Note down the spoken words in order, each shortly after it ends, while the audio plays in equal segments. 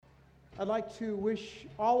I'd like to wish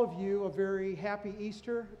all of you a very happy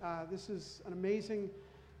Easter. This is an amazing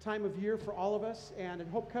time of year for all of us, and at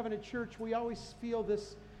Hope Covenant Church, we always feel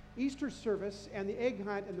this Easter service and the egg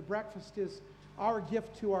hunt and the breakfast is our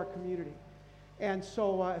gift to our community. And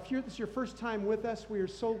so if this is your first time with us, we are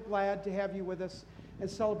so glad to have you with us and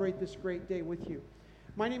celebrate this great day with you.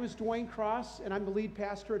 My name is Dwayne Cross, and I'm the lead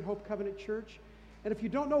pastor at Hope Covenant Church. And if you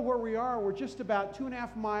don't know where we are, we're just about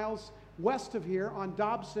 2.5 miles west of here on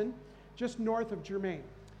Dobson, just north of Germain.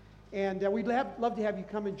 And we'd love to have you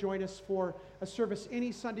come and join us for a service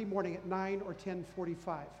any Sunday morning at 9 or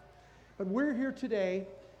 10:45. But we're here today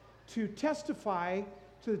to testify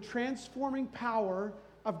to the transforming power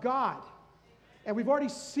of God. And we've already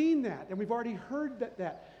seen that, and we've already heard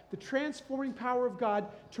that. The transforming power of God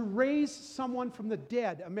to raise someone from the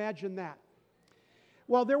dead. Imagine that.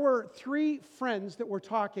 Well, there were 3 friends that were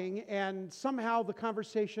talking, and somehow the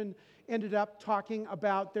conversation ended up talking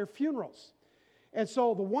about their funerals. And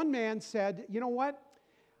so the one man said, you know what?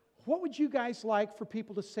 What would you guys like for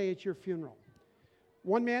people to say at your funeral?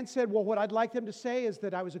 One man said, well, what I'd like them to say is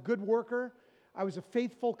that I was a good worker, I was a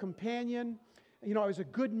faithful companion, I was a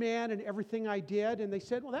good man in everything I did. And they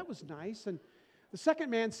said, well, that was nice. And the second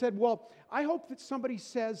man said, well, I hope that somebody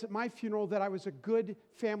says at my funeral that I was a good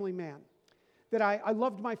family man, that I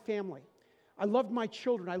loved my family, I loved my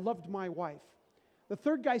children, I loved my wife. The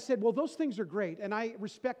third guy said, well, those things are great, and I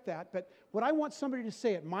respect that, but what I want somebody to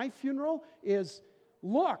say at my funeral is,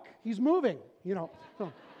 look, he's moving,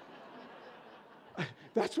 So,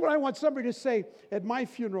 that's what I want somebody to say at my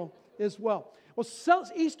funeral as well. Well,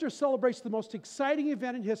 Easter celebrates the most exciting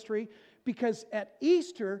event in history because at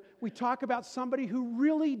Easter, we talk about somebody who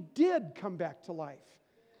really did come back to life.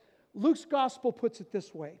 Luke's gospel puts it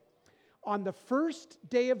this way. On the first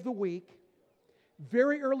day of the week,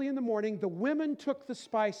 very early in the morning, the women took the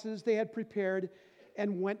spices they had prepared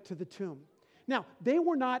and went to the tomb. Now, they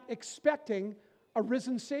were not expecting a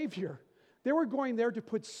risen Savior. They were going there to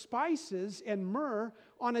put spices and myrrh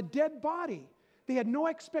on a dead body. They had no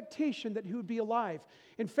expectation that he would be alive.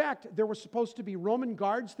 In fact, there were supposed to be Roman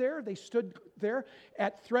guards there. They stood there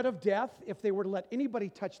at threat of death if they were to let anybody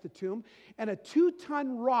touch the tomb. And a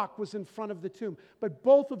 2-ton rock was in front of the tomb. But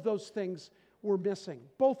both of those things were missing.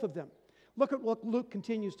 Both of them. Look at what Luke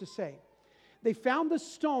continues to say. They found the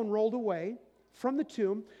stone rolled away from the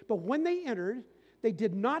tomb, but when they entered, they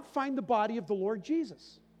did not find the body of the Lord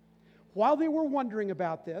Jesus. While they were wondering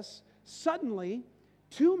about this, suddenly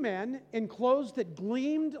 2 men in clothes that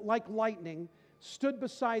gleamed like lightning stood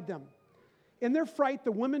beside them. In their fright,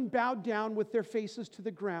 the women bowed down with their faces to the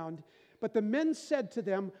ground, but the men said to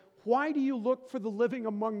them, "Why do you look for the living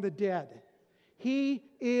among the dead? He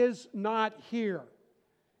is not here.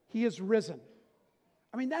 He is risen."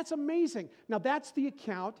 I mean, that's amazing. Now, that's the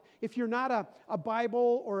account. If you're not a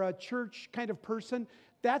Bible or a church kind of person,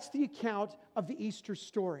 that's the account of the Easter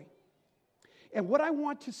story. And what I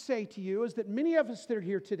want to say to you is that many of us that are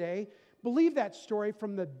here today believe that story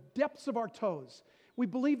from the depths of our toes. We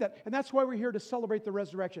believe that, and that's why we're here to celebrate the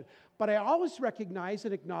resurrection. But I always recognize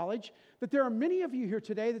and acknowledge that there are many of you here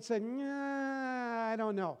today that say, I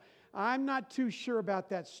don't know. I'm not too sure about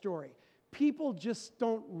that story. People just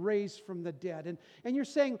don't raise from the dead. And you're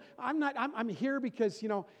saying, I'm here because,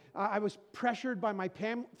 I was pressured by my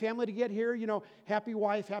family to get here, happy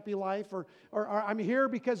wife, happy life, or I'm here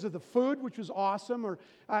because of the food, which was awesome, or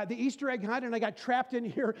the Easter egg hunt, and I got trapped in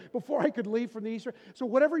here before I could leave from the Easter. So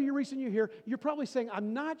whatever reason you're here, you're probably saying,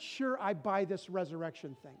 I'm not sure I buy this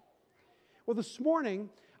resurrection thing. Well, this morning,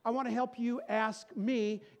 I want to help you ask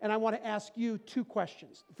me, and I want to ask you 2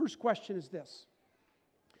 questions. The first question is this.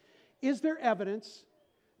 Is there evidence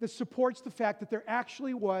that supports the fact that there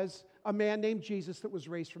actually was a man named Jesus that was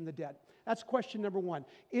raised from the dead? That's question number 1.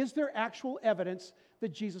 Is there actual evidence that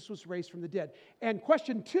Jesus was raised from the dead? And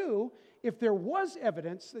question 2, if there was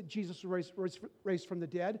evidence that Jesus was raised from the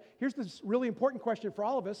dead, here's this really important question for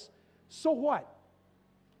all of us. So what?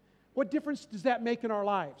 What difference does that make in our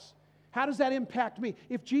lives? How does that impact me?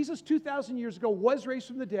 If Jesus 2,000 years ago was raised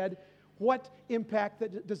from the dead, what impact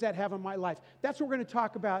does that have on my life? That's what we're going to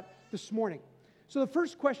talk about this morning. So the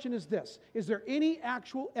first question is this. Is there any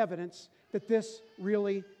actual evidence that this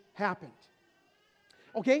really happened?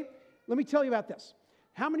 Okay, let me tell you about this.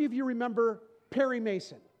 How many of you remember Perry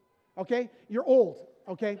Mason? Okay, you're old,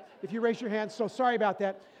 okay, if you raise your hand, so sorry about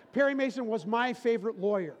that. Perry Mason was my favorite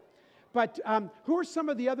lawyer. But who are some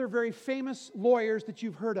of the other very famous lawyers that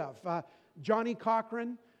you've heard of? Johnny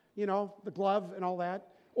Cochran, the glove and all that.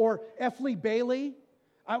 Or F. Lee Bailey.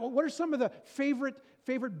 What are some of the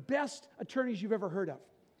favorite best attorneys you've ever heard of?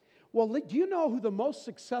 Well, do you know who the most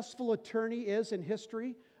successful attorney is in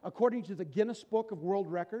history, according to the Guinness Book of World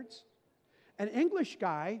Records? an English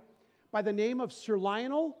guy by the name of Sir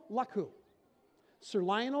Lionel Luckhoo. Sir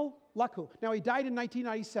Lionel Luckhoo. Now, he died in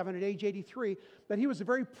 1997 at age 83, but he was a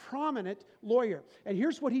very prominent lawyer. And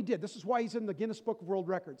here's what he did. This is why he's in the Guinness Book of World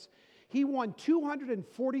Records. He won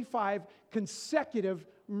 245 consecutive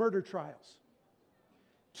murder trials.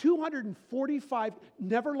 245,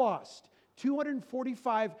 never lost.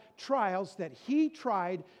 245 trials that he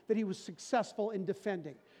tried that he was successful in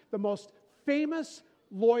defending. The most famous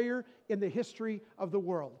lawyer in the history of the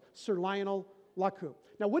world, Sir Lionel Luckhoo.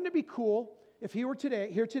 Now, wouldn't it be cool if he were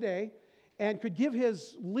here today and could give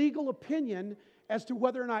his legal opinion as to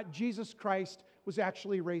whether or not Jesus Christ was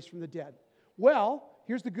actually raised from the dead? Well,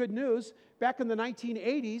 here's the good news. Back in the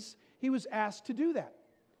 1980s, he was asked to do that.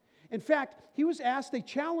 In fact, he was asked, they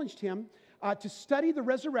challenged him to study the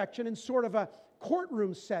resurrection in sort of a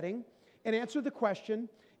courtroom setting and answer the question,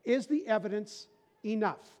 is the evidence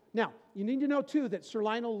enough? Now, you need to know, too, that Sir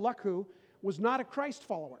Lionel Luckhoo was not a Christ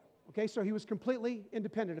follower. Okay, so he was completely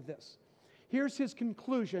independent of this. Here's his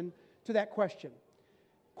conclusion to that question.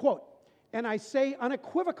 Quote, "And I say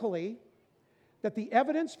unequivocally that the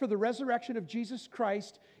evidence for the resurrection of Jesus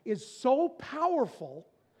Christ is so powerful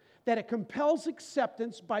that it compels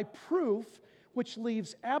acceptance by proof which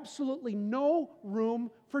leaves absolutely no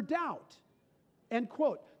room for doubt." End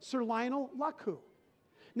quote. Sir Lionel Luckhoo.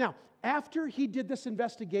 Now, after he did this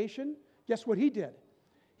investigation, guess what he did?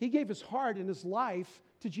 He gave his heart and his life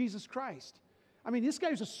to Jesus Christ. I mean, this guy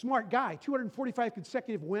was a smart guy, 245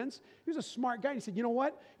 consecutive wins. He was a smart guy. And he said, you know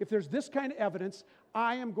what? If there's this kind of evidence,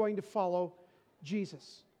 I am going to follow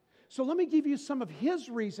Jesus. So let me give you some of his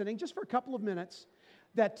reasoning, just for a couple of minutes,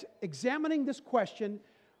 that examining this question,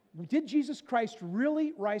 did Jesus Christ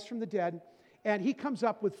really rise from the dead? And he comes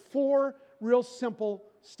up with 4 real simple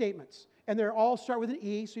statements. And they all start with an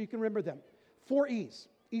E, so you can remember them. 4 E's.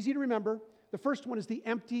 Easy to remember. The first one is the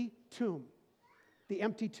empty tomb. The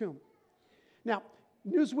empty tomb. Now,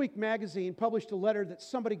 Newsweek magazine published a letter that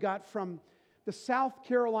somebody got from the South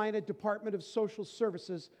Carolina Department of Social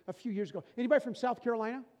Services a few years ago. Anybody from South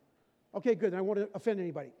Carolina? Okay, good. I don't want to offend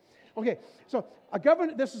anybody. Okay, so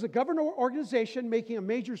this is a government organization making a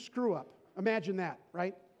major screw-up. Imagine that,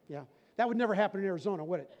 right? Yeah. That would never happen in Arizona,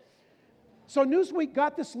 would it? So Newsweek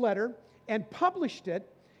got this letter and published it,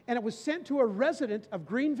 and it was sent to a resident of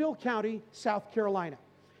Greenville County, South Carolina.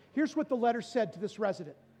 Here's what the letter said to this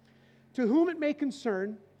resident. "To whom it may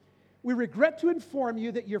concern, we regret to inform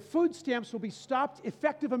you that your food stamps will be stopped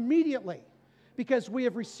effective immediately because we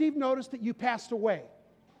have received notice that you passed away.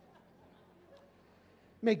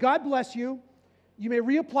 May God bless you. You may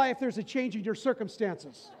reapply if there's a change in your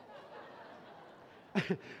circumstances."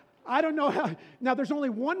 I don't know how. Now, there's only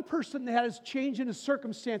one person that has changed in his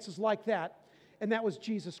circumstances like that, and that was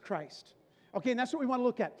Jesus Christ. Okay, and that's what we want to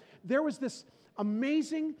look at. There was this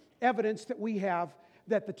amazing evidence that we have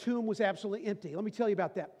that the tomb was absolutely empty. Let me tell you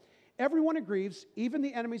about that. Everyone agrees, even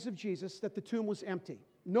the enemies of Jesus, that the tomb was empty.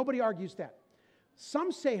 Nobody argues that.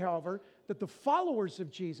 Some say, however, that the followers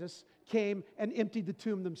of Jesus came and emptied the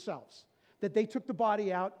tomb themselves, that they took the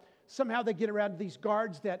body out. Somehow they get around to these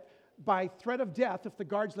guards that by threat of death, if the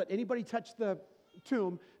guards let anybody touch the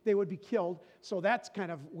tomb, they would be killed. So that's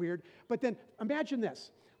kind of weird. But then imagine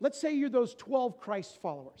this. Let's say you're those 12 Christ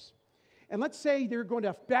followers. And let's say they're going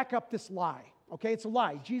to back up this lie. Okay, it's a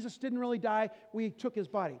lie. Jesus didn't really die. We took his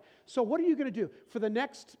body. So what are you going to do? For the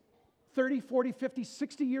next 30, 40, 50,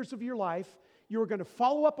 60 years of your life, you're going to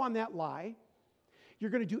follow up on that lie. You're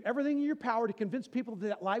going to do everything in your power to convince people that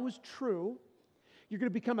that lie was true. You're going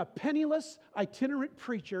to become a penniless, itinerant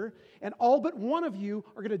preacher, and all but one of you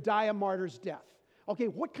are going to die a martyr's death. Okay,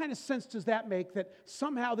 what kind of sense does that make that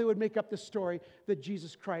somehow they would make up the story that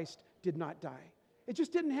Jesus Christ did not die? It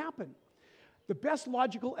just didn't happen. The best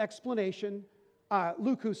logical explanation,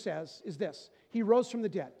 Luckhoo says, is this. He rose from the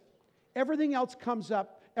dead. Everything else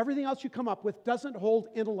you come up with doesn't hold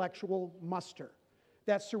intellectual muster.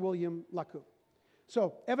 That's Sir William Luckhoo.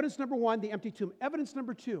 So, evidence number 1, the empty tomb. Evidence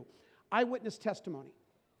number 2, eyewitness testimony.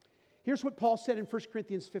 Here's what Paul said in 1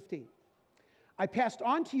 Corinthians 15. "I passed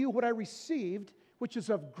on to you what I received, which is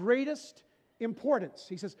of greatest importance."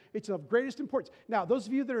 He says, it's of greatest importance. Now, those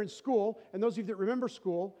of you that are in school, and those of you that remember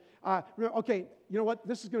school, okay, you know what?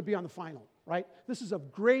 This is going to be on the final, right? This is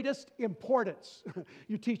of greatest importance,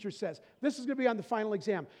 your teacher says. This is going to be on the final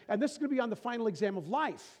exam. And this is going to be on the final exam of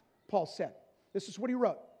life, Paul said. This is what he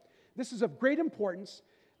wrote. "This is of great importance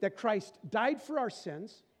that Christ died for our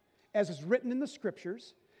sins, as is written in the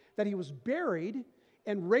Scriptures, that he was buried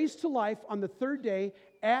and raised to life on the 3rd day,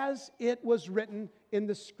 as it was written in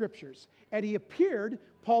the Scriptures. And he appeared,"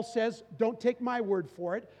 Paul says, don't take my word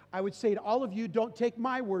for it. I would say to all of you, don't take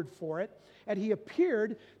my word for it. "And he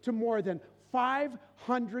appeared to more than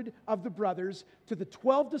 500 of the brothers to the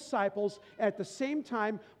 12 disciples at the same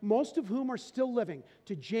time, most of whom are still living,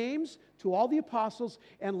 to James, to all the apostles,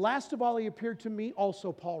 and last of all, he appeared to me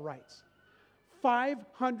also, Paul writes.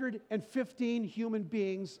 515 human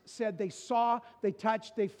beings said they saw, they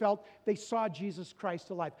touched, they felt, they saw Jesus Christ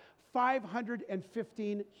alive.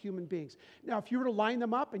 515 human beings. Now, if you were to line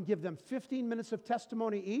them up and give them 15 minutes of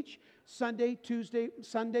testimony each, Sunday,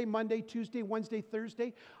 Monday, Tuesday, Wednesday,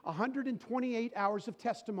 Thursday, 128 hours of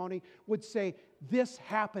testimony would say, this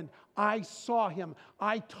happened. I saw him.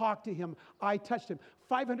 I talked to him. I touched him.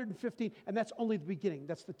 515, and that's only the beginning.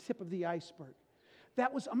 That's the tip of the iceberg.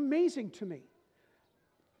 That was amazing to me.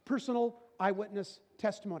 Personal eyewitness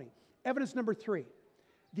testimony. Evidence number 3,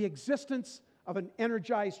 the existence of an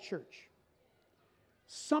energized church.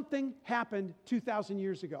 Something happened 2,000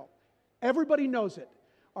 years ago. Everybody knows it.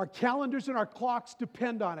 Our calendars and our clocks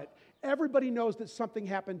depend on it. Everybody knows that something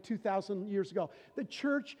happened 2,000 years ago. The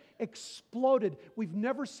church exploded. We've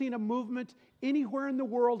never seen a movement anywhere in the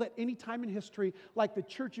world at any time in history like the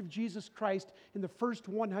Church of Jesus Christ in the first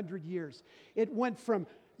 100 years. It went from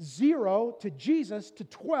 0 to Jesus to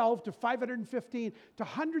 12 to 515 to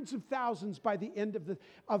hundreds of thousands by the end of the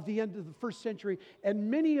first century, and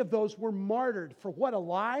many of those were martyred. For what, a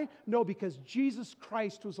lie? No, because Jesus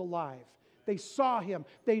Christ was alive. They saw him,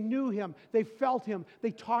 they knew him, they felt him, they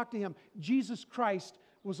talked to him. Jesus Christ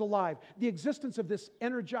was alive. The existence of this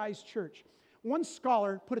energized church. One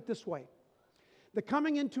scholar put it this way: the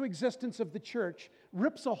coming into existence of the church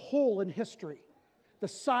rips a hole in history, the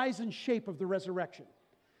size and shape of the resurrection.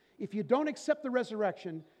 If you don't accept the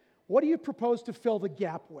resurrection, what do you propose to fill the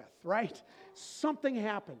gap with, right? Something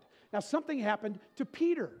happened. Now, something happened to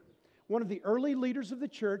Peter, one of the early leaders of the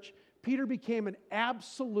church. Peter became an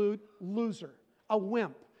absolute loser, a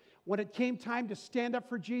wimp. When it came time to stand up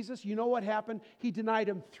for Jesus, you know what happened? He denied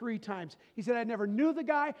him 3 times. He said, I never knew the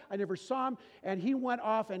guy, I never saw him, and he went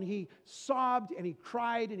off and he sobbed and he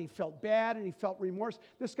cried and he felt bad and he felt remorse.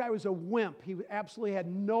 This guy was a wimp. He absolutely had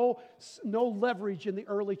no leverage in the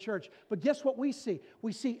early church. But guess what we see?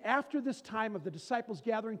 We see after this time of the disciples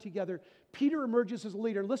gathering together, Peter emerges as a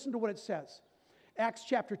leader. Listen to what it says. Acts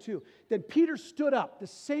chapter 2. Then Peter stood up, the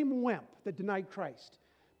same wimp that denied Christ.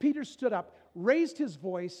 Peter stood up, raised his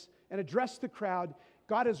voice, and addressed the crowd.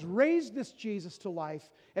 God has raised this Jesus to life,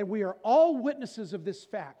 and we are all witnesses of this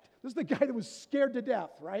fact. This is the guy that was scared to death,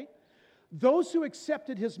 right? Those who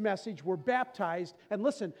accepted his message were baptized, and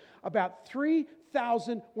listen, about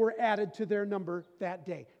 3,000 were added to their number that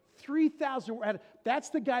day. 3,000 were added. That's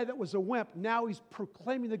the guy that was a wimp. Now he's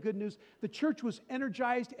proclaiming the good news. The church was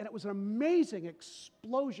energized, and it was an amazing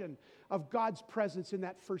explosion of God's presence in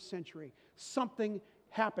that first century. Something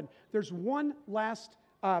happened. There's one last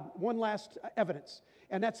evidence,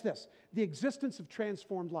 and that's this: the existence of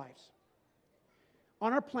transformed lives.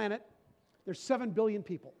 On our planet, there's 7 billion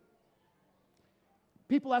people.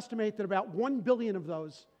 People estimate that about 1 billion of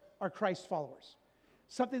those are Christ followers.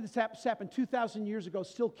 Something that's happened 2,000 years ago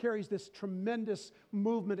still carries this tremendous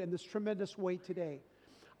movement and this tremendous weight today.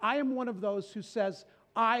 I am one of those who says,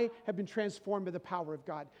 I have been transformed by the power of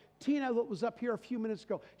God. Tina, that was up here a few minutes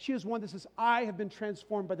ago, she is one that says, I have been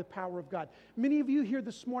transformed by the power of God. Many of you here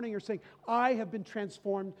this morning are saying, I have been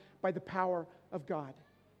transformed by the power of God.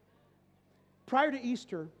 Prior to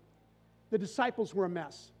Easter, the disciples were a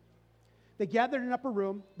mess. They gathered in an upper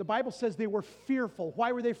room. The Bible says they were fearful.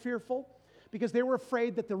 Why were they fearful? Because they were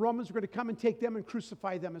afraid that the Romans were going to come and take them and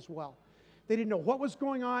crucify them as well. They didn't know what was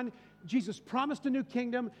going on. Jesus promised a new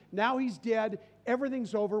kingdom. Now he's dead.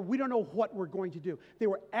 Everything's over. We don't know what we're going to do. They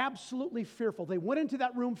were absolutely fearful. They went into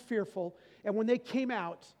that room fearful, and when they came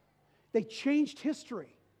out, they changed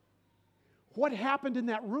history. What happened in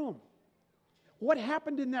that room? What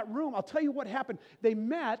happened in that room? I'll tell you what happened. They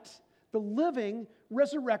met the living,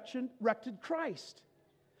 resurrected Christ.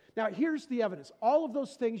 Now, here's the evidence. All of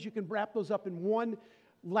those things, you can wrap those up in one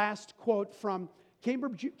last quote from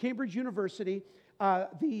Cambridge University.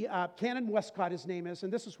 Canon Westcott, his name is,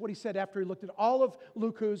 and this is what he said after he looked at all of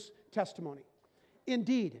Luku's testimony.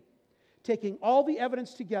 Indeed, taking all the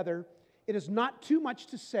evidence together, it is not too much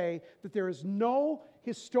to say that there is no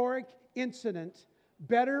historic incident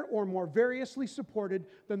better or more variously supported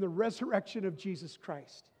than the resurrection of Jesus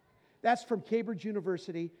Christ. That's from Cambridge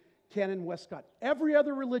University, Canon Westcott. Every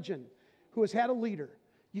other religion who has had a leader,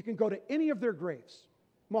 you can go to any of their graves.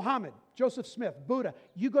 Muhammad, Joseph Smith, Buddha.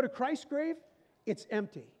 You go to Christ's grave, it's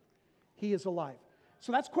empty. He is alive.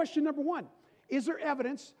 So that's question number 1. Is there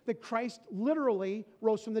evidence that Christ literally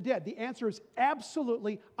rose from the dead? The answer is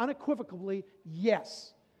absolutely, unequivocally,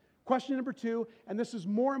 yes. Question number 2, and this is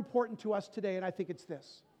more important to us today, and I think it's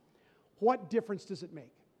this. What difference does it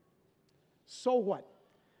make? So what?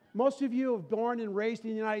 Most of you have born and raised in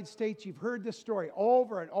the United States. You've heard this story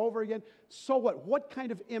over and over again. So what? What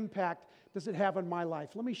kind of impact does it have on my life?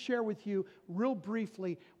 Let me share with you real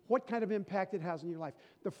briefly what kind of impact it has on your life.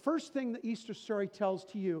 The first thing the Easter story tells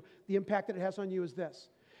to you, the impact that it has on you is this,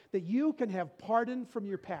 that you can have pardon from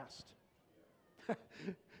your past.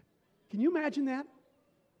 Can you imagine that?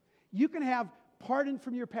 You can have pardon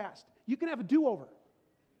from your past. You can have a do-over.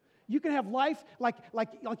 You can have life like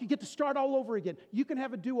you get to start all over again. You can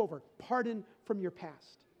have a do-over, pardon from your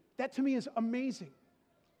past. That to me is amazing.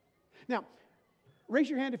 Now, raise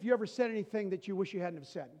your hand if you ever said anything that you wish you hadn't have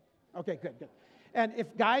said. Okay, good. And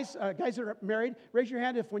if guys that are married, raise your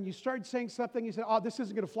hand if when you started saying something, you said, oh, this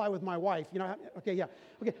isn't going to fly with my wife. You know, okay, yeah.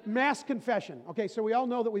 Okay, mass confession. Okay, so we all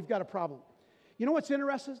know that we've got a problem. You know what's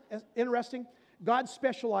interesting? God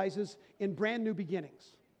specializes in brand new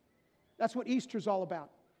beginnings. That's what Easter's all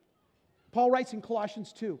about. Paul writes in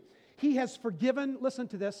Colossians 2, He has forgiven, listen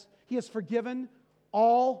to this, He has forgiven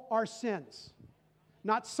all our sins.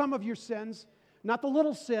 Not some of your sins, not the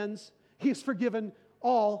little sins. He has forgiven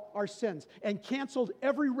all our sins and canceled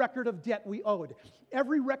every record of debt we owed.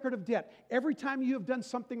 Every record of debt. Every time you have done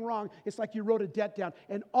something wrong, it's like you wrote a debt down,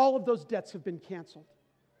 and all of those debts have been canceled.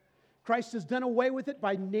 Christ has done away with it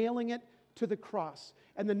by nailing it to the cross.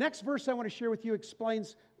 And the next verse I want to share with you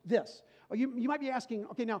explains this. You might be asking,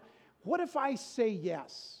 okay, now, what if I say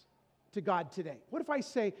yes to God today? What if I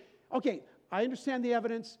say, okay, I understand the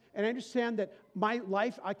evidence, and I understand that my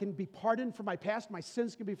life, I can be pardoned for my past, my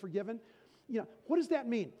sins can be forgiven. You know, what does that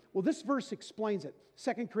mean? Well, this verse explains it.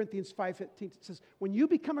 2 Corinthians 5:15 says, when you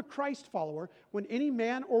become a Christ follower, when any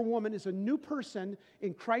man or woman is a new person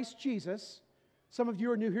in Christ Jesus, some of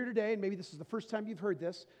you are new here today, and maybe this is the first time you've heard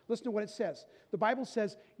this. Listen to what it says. The Bible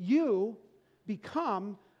says, you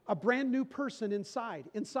become a brand new person inside.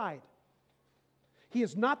 He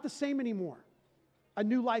is not the same anymore. A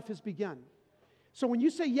new life has begun. So when you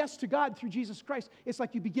say yes to God through Jesus Christ, it's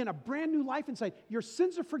like you begin a brand new life inside. Your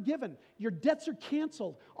sins are forgiven. Your debts are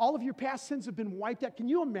canceled. All of your past sins have been wiped out. Can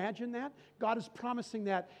you imagine that? God is promising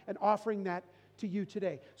that and offering that to you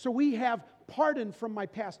today. So we have pardon from my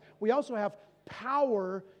past. We also have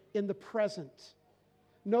power in the present.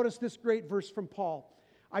 Notice this great verse from Paul.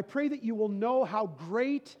 I pray that you will know how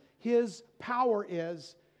great His power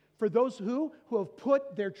is for those who have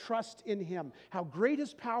put their trust in Him. How great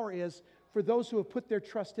His power is for those who have put their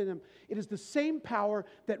trust in Him. It is the same power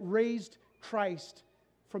that raised Christ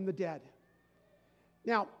from the dead.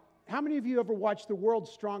 Now, how many of you ever watched The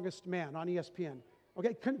World's Strongest Man on ESPN?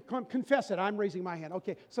 Okay, confess it. I'm raising my hand.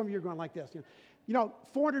 Okay, some of you are going like this. You know,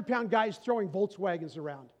 400-pound guys throwing Volkswagens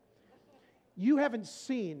around. You haven't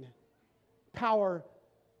seen power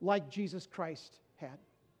like Jesus Christ had.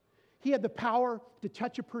 He had the power to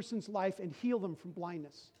touch a person's life and heal them from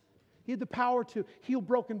blindness. He had the power to heal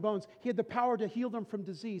broken bones. He had the power to heal them from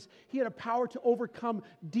disease. He had a power to overcome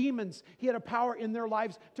demons. He had a power in their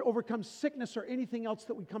lives to overcome sickness or anything else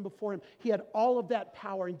that would come before Him. He had all of that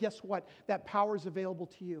power, and guess what? That power is available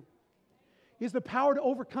to you. He has the power to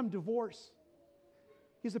overcome divorce.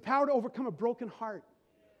 He has the power to overcome a broken heart.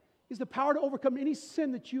 He has the power to overcome any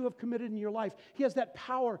sin that you have committed in your life. He has that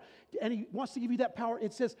power, and He wants to give you that power.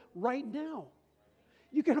 It says, right now.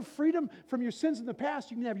 You can have freedom from your sins in the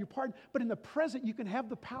past. You can have your pardon. But in the present, you can have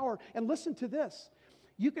the power. And listen to this.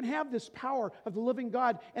 You can have this power of the living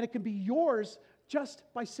God, and it can be yours just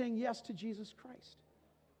by saying yes to Jesus Christ.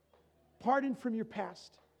 Pardon from your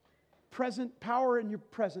past. Present, power in your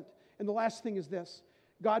present. And the last thing is this.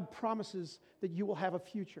 God promises that you will have a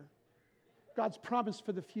future. God's promise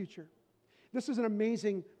for the future. This is an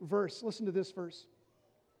amazing verse. Listen to this verse.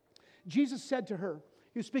 Jesus said to her,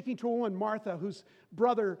 He was speaking to a woman, Martha, whose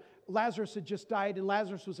brother Lazarus had just died, and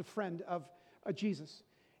Lazarus was a friend of Jesus.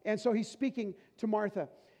 And so He's speaking to Martha.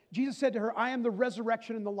 Jesus said to her, I am the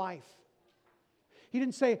resurrection and the life. He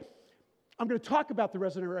didn't say, I'm going to talk about the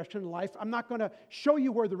resurrection and life. I'm not going to show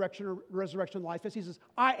you where the resurrection and life is. He says,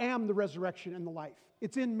 I am the resurrection and the life.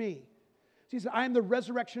 It's in me. So He said, I am the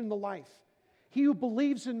resurrection and the life. He who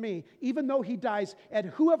believes in me, even though he dies, and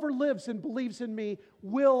whoever lives and believes in me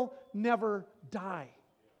will never die.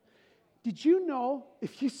 Did you know,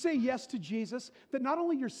 if you say yes to Jesus, that not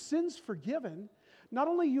only your sins forgiven, not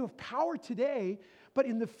only you have power today, but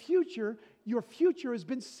in the future, your future has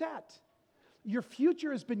been set. Your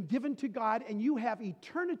future has been given to God, and you have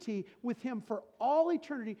eternity with Him for all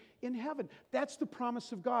eternity in heaven. That's the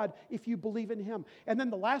promise of God if you believe in Him. And then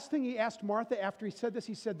the last thing He asked Martha after He said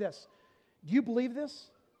this, do you believe this?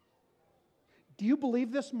 Do you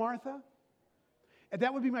believe this, Martha? And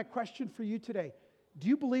that would be my question for you today. Do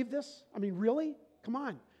you believe this? I mean, really? Come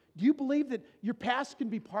on. Do you believe that your past can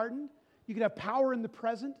be pardoned? you can have power in the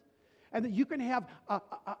present, and that you can have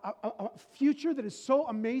a future that is so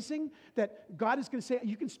amazing that God is going to say,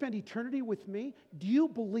 you can spend eternity with me? Do you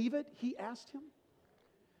believe it? He asked him.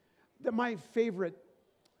 That my favorite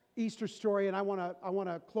Easter story, and I want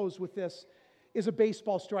to close with this, is a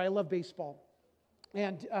baseball story. I love baseball.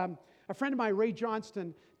 And a friend of mine, Ray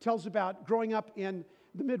Johnston, tells about growing up in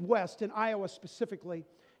the Midwest, in Iowa specifically,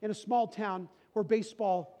 in a small town where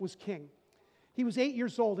baseball was king. He was 8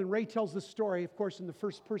 years old, and Ray tells this story, of course, in the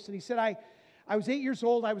first person. He said, I was 8 years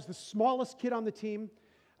old. I was the smallest kid on the team.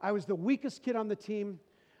 I was the weakest kid on the team.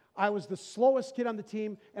 I was the slowest kid on the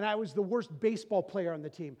team, and I was the worst baseball player on the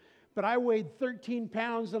team. But I weighed 13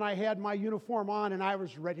 pounds, and I had my uniform on, and I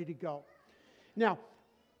was ready to go. Now,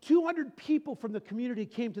 200 people from the community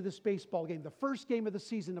came to this baseball game, the first game of the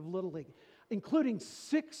season of Little League, including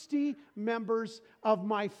 60 members of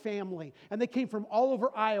my family. And they came from all over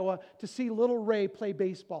Iowa to see little Ray play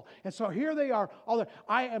baseball. And so here they are.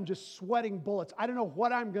 I am just sweating bullets. I don't know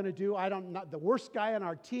what I'm going to do. I'm not the worst guy on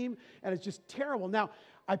our team, and it's just terrible. Now,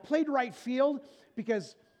 I played right field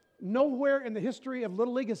because nowhere in the history of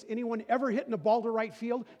Little League has anyone ever hit a ball to right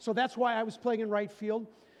field. So that's why I was playing in right field.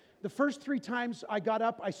 The first 3 times I got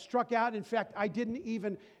up, I struck out. In fact, I didn't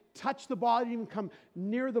even touch the ball. I didn't even come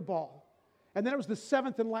near the ball. And then it was the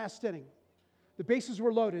 7th and last inning. The bases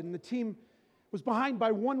were loaded, and the team was behind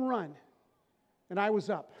by 1 run. And I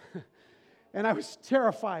was up. And I was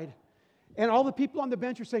terrified. And all the people on the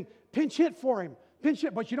bench were saying, pinch hit for him, pinch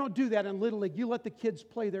hit. But you don't do that in Little League. You let the kids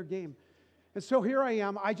play their game. And so here I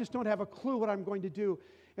am. I just don't have a clue what I'm going to do.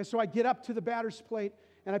 And so I get up to the batter's plate,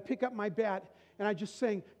 and I pick up my bat, and I just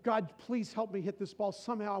saying, God, please help me hit this ball.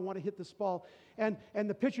 Somehow I want to hit this ball. And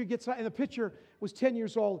the pitcher gets out, and the pitcher was 10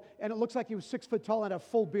 years old, and it looks like he was 6 foot tall and a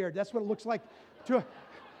full beard. That's what it looks like to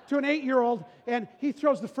an 8-year-old. And he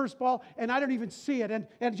throws the first ball, and I don't even see it. And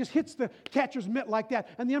it just hits the catcher's mitt like that.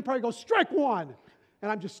 And the umpire goes, strike 1.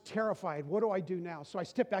 And I'm just terrified. What do I do now? So I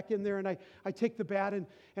step back in there, and I take the bat, and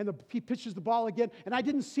he pitches the ball again, and I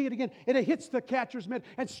didn't see it again. And it hits the catcher's mitt,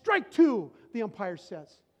 and strike 2, the umpire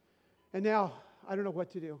says. And now I don't know what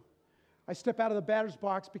to do. I step out of the batter's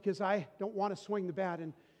box because I don't want to swing the bat,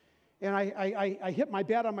 and I hit my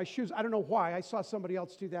bat on my shoes. I don't know why. I saw somebody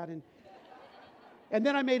else do that, and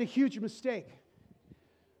then I made a huge mistake.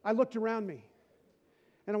 I looked around me,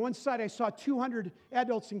 and on one side I saw 200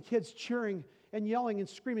 adults and kids cheering and yelling and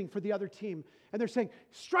screaming for the other team. And they're saying,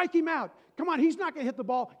 strike him out. Come on, he's not going to hit the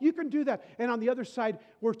ball. You can do that. And on the other side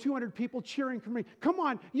were 200 people cheering for me. Come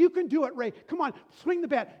on, you can do it, Ray. Come on, swing the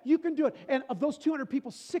bat. You can do it. And of those 200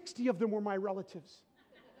 people, 60 of them were my relatives.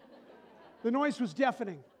 The noise was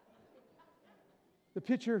deafening. The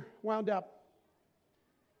pitcher wound up.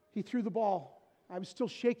 He threw the ball. I was still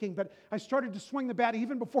shaking, but I started to swing the bat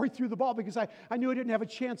even before he threw the ball because I knew I didn't have a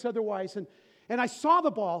chance otherwise. And I saw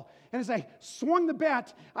the ball, and as I swung the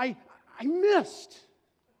bat, I missed.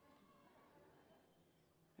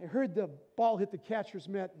 I heard the ball hit the catcher's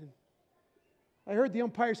mitt, and I heard the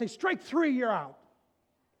umpire say, strike 3, you're out.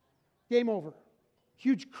 Game over.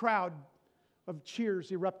 Huge crowd of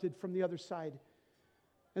cheers erupted from the other side.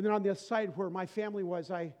 And then on the side where my family was,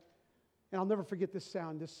 and I'll never forget this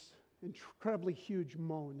sound, this incredibly huge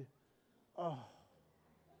moan. Oh,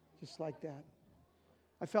 just like that.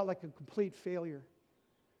 I felt like a complete failure.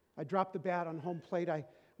 I dropped the bat on home plate. I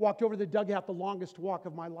walked over to the dugout, the longest walk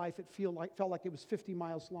of my life. It felt like it was 50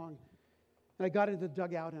 miles long. And I got into the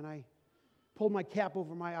dugout, and I pulled my cap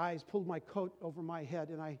over my eyes, pulled my coat over my head,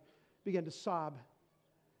 and I began to sob.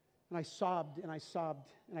 And I sobbed, and I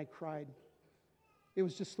sobbed, and I cried. It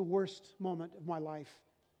was just the worst moment of my life.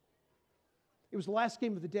 It was the last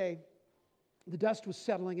game of the day. The dust was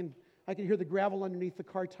settling, and I could hear the gravel underneath the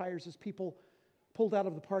car tires as people pulled out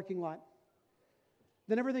of the parking lot.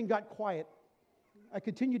 Then everything got quiet. I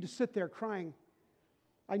continued to sit there crying.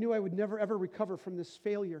 I knew I would never, ever recover from this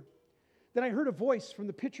failure. Then I heard a voice from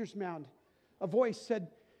the pitcher's mound. A voice said,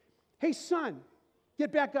 hey, son,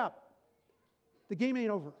 get back up. The game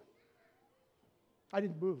ain't over. I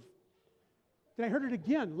didn't move. Then I heard it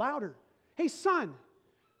again, louder. Hey, son,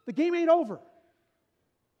 the game ain't over.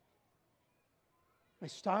 I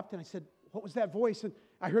stopped and I said, what was that voice? And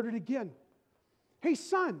I heard it again. Hey,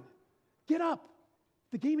 son, get up.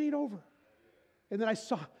 The game ain't over. And then I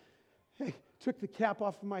took the cap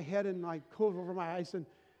off of my head and my coat over my eyes, and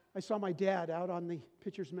I saw my dad out on the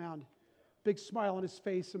pitcher's mound. Big smile on his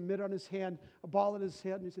face, a mitt on his hand, a ball in his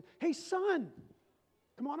head, and he said, hey, son,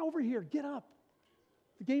 come on over here, get up.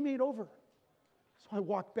 The game ain't over. So I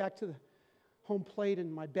walked back to the home plate,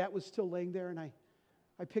 and my bat was still laying there, and I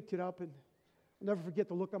picked it up, and I'll never forget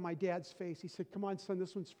the look on my dad's face. He said, come on, son,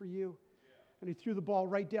 this one's for you. And he threw the ball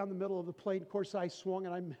right down the middle of the plate. Of course, I swung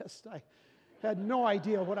and I missed. I had no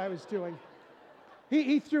idea what I was doing.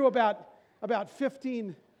 He threw about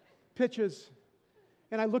 15 pitches,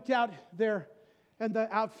 and I looked out there in the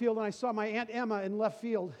outfield, and I saw my Aunt Emma in left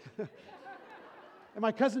field, and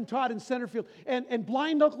my cousin Todd in center field, and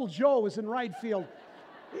blind Uncle Joe was in right field.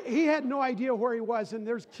 He had no idea where he was, and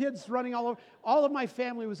there's kids running all over. All of my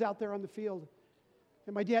family was out there on the field.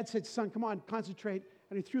 And my dad said, "Son, come on, concentrate."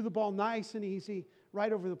 And he threw the ball nice and easy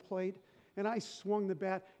right over the plate. And I swung the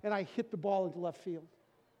bat, and I hit the ball into left field.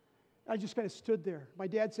 I just kind of stood there. My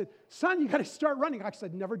dad said, "Son, you got to start running." I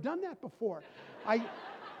said, "I'd never done that before."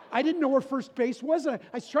 I didn't know where first base was.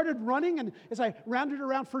 I started running, and as I rounded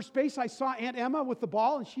around first base, I saw Aunt Emma with the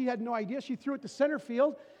ball, and she had no idea. She threw it to center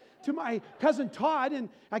field to my cousin Todd, and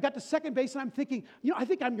I got to second base, and I'm thinking, I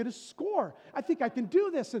think I'm going to score. I think I can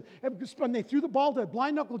do this. And when they threw the ball to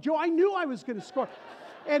blind Uncle Joe, I knew I was going to score.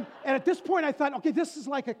 And at this point, I thought, okay, this is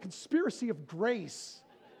like a conspiracy of grace.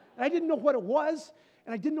 And I didn't know what it was,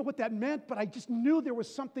 and I didn't know what that meant, but I just knew there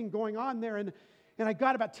was something going on there. And I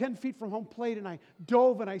got about 10 feet from home plate, and I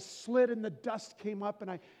dove, and I slid, and the dust came up,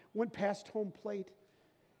 and I went past home plate.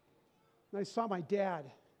 And I saw my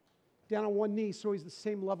dad down on one knee, so he's the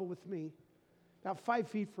same level with me, about 5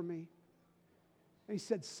 feet from me. And he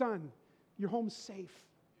said, "Son, you're home safe.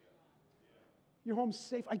 You're home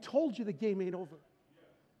safe. I told you the game ain't over.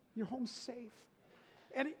 You're home safe."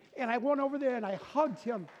 And I went over there and I hugged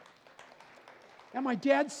him. And my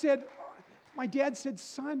dad said,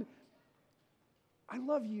 "Son, I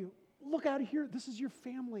love you. Look out here. This is your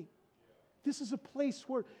family. This is a place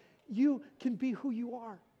where you can be who you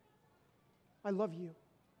are. I love you.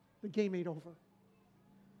 The game ain't over."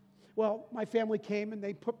 Well, my family came and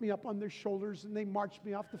they put me up on their shoulders and they marched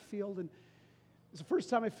me off the field. And it was the first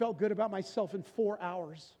time I felt good about myself in 4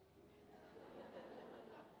 hours.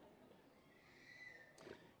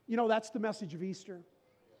 That's the message of Easter.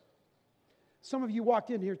 Some of you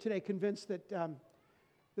walked in here today convinced that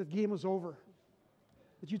the game was over,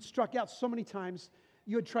 that you'd struck out so many times,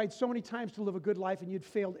 you had tried so many times to live a good life, and you'd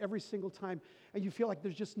failed every single time, and you feel like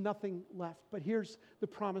there's just nothing left. But here's the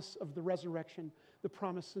promise of the resurrection. The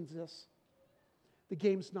promise is this: the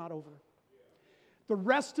game's not over. The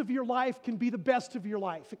rest of your life can be the best of your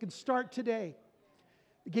life. It can start today.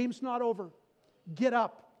 The game's not over. Get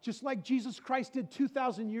up. Just like Jesus Christ did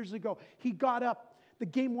 2,000 years ago. He got up. The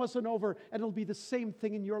game wasn't over, and it'll be the same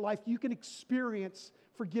thing in your life. You can experience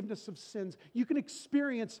forgiveness of sins. You can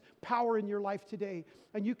experience power in your life today,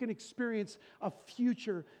 and you can experience a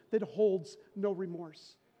future that holds no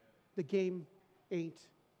remorse. The game ain't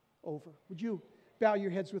over. Would you bow your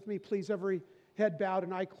heads with me, please? Every head bowed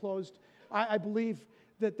and eye closed. I believe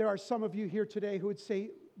that there are some of you here today who would say,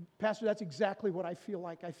 "Pastor, that's exactly what I feel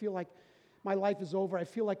like. I feel like my life is over. I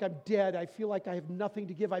feel like I'm dead. I feel like I have nothing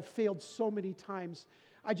to give. I've failed so many times.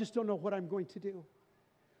 I just don't know what I'm going to do."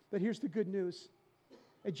 But here's the good news.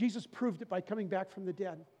 And Jesus proved it by coming back from the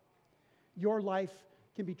dead. Your life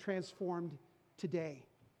can be transformed today,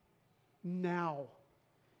 now,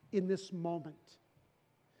 in this moment.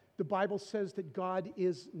 The Bible says that God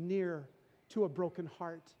is near to a broken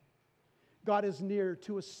heart. God is near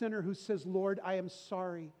to a sinner who says, "Lord, I am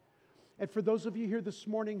sorry." And for those of you here this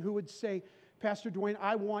morning who would say, "Pastor Dwayne,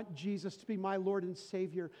 I want Jesus to be my Lord and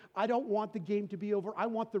Savior. I don't want the game to be over. I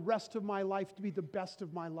want the rest of my life to be the best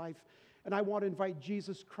of my life. And I want to invite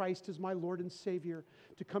Jesus Christ as my Lord and Savior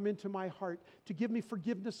to come into my heart, to give me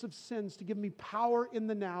forgiveness of sins, to give me power in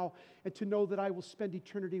the now, and to know that I will spend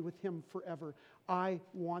eternity with Him forever. I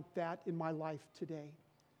want that in my life today."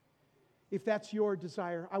 If that's your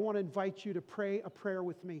desire, I want to invite you to pray a prayer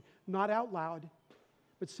with me, not out loud,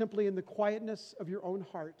 but simply in the quietness of your own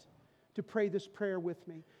heart, to pray this prayer with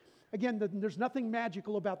me. Again, there's nothing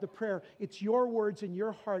magical about the prayer. It's your words in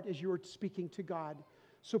your heart as you're speaking to God.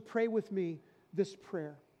 So pray with me this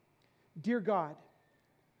prayer. Dear God,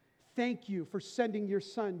 thank you for sending your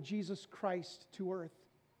Son, Jesus Christ, to earth.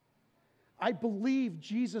 I believe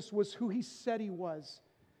Jesus was who He said He was,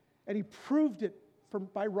 and He proved it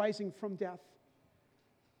by rising from death.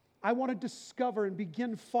 I want to discover and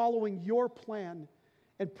begin following your plan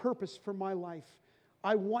and purpose for my life.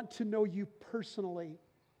 I want to know you personally.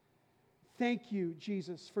 Thank you,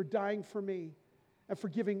 Jesus, for dying for me and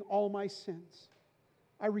forgiving all my sins.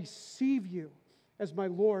 I receive you as my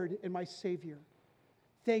Lord and my Savior.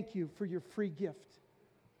 Thank you for your free gift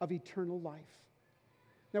of eternal life.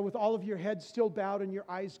 Now, with all of your heads still bowed and your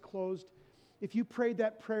eyes closed, if you prayed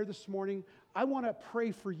that prayer this morning, I want to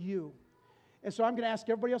pray for you. And so I'm going to ask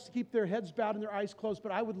everybody else to keep their heads bowed and their eyes closed,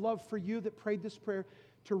 but I would love for you that prayed this prayer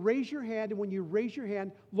to raise your hand, and when you raise your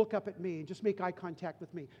hand, look up at me and just make eye contact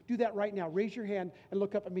with me. Do that right now. Raise your hand and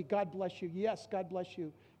look up at me. God bless you. Yes, God bless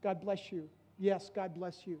you. God bless you. Yes, God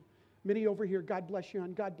bless you. Many over here, God bless you,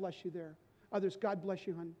 hon. God bless you there. Others, God bless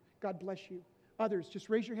you, hon. God bless you. Others, just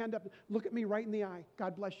raise your hand up. Look at me right in the eye.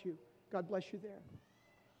 God bless you. God bless you there.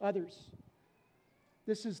 Others,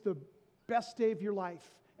 this is the best day of your life,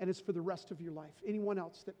 and it's for the rest of your life. Anyone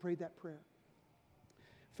else that prayed that prayer?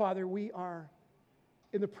 Father, we are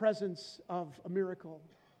in the presence of a miracle.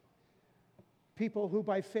 People who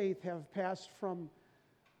by faith have passed from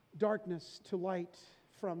darkness to light,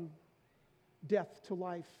 from death to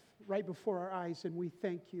life, right before our eyes, and we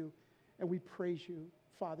thank you and we praise you,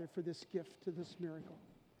 Father, for this gift, to this miracle.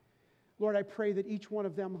 Lord, I pray that each one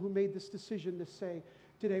of them who made this decision to say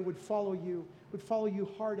today would follow you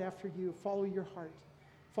hard after you, follow your heart,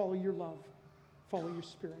 follow your love, follow your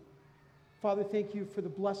spirit. Father, thank you for the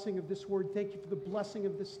blessing of this word. Thank you for the blessing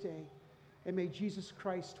of this day. And may Jesus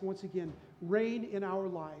Christ once again reign in our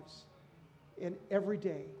lives and every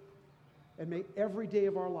day. And may every day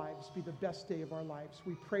of our lives be the best day of our lives.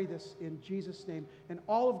 We pray this in Jesus' name. And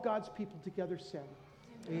all of God's people together said,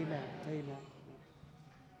 Amen. Amen.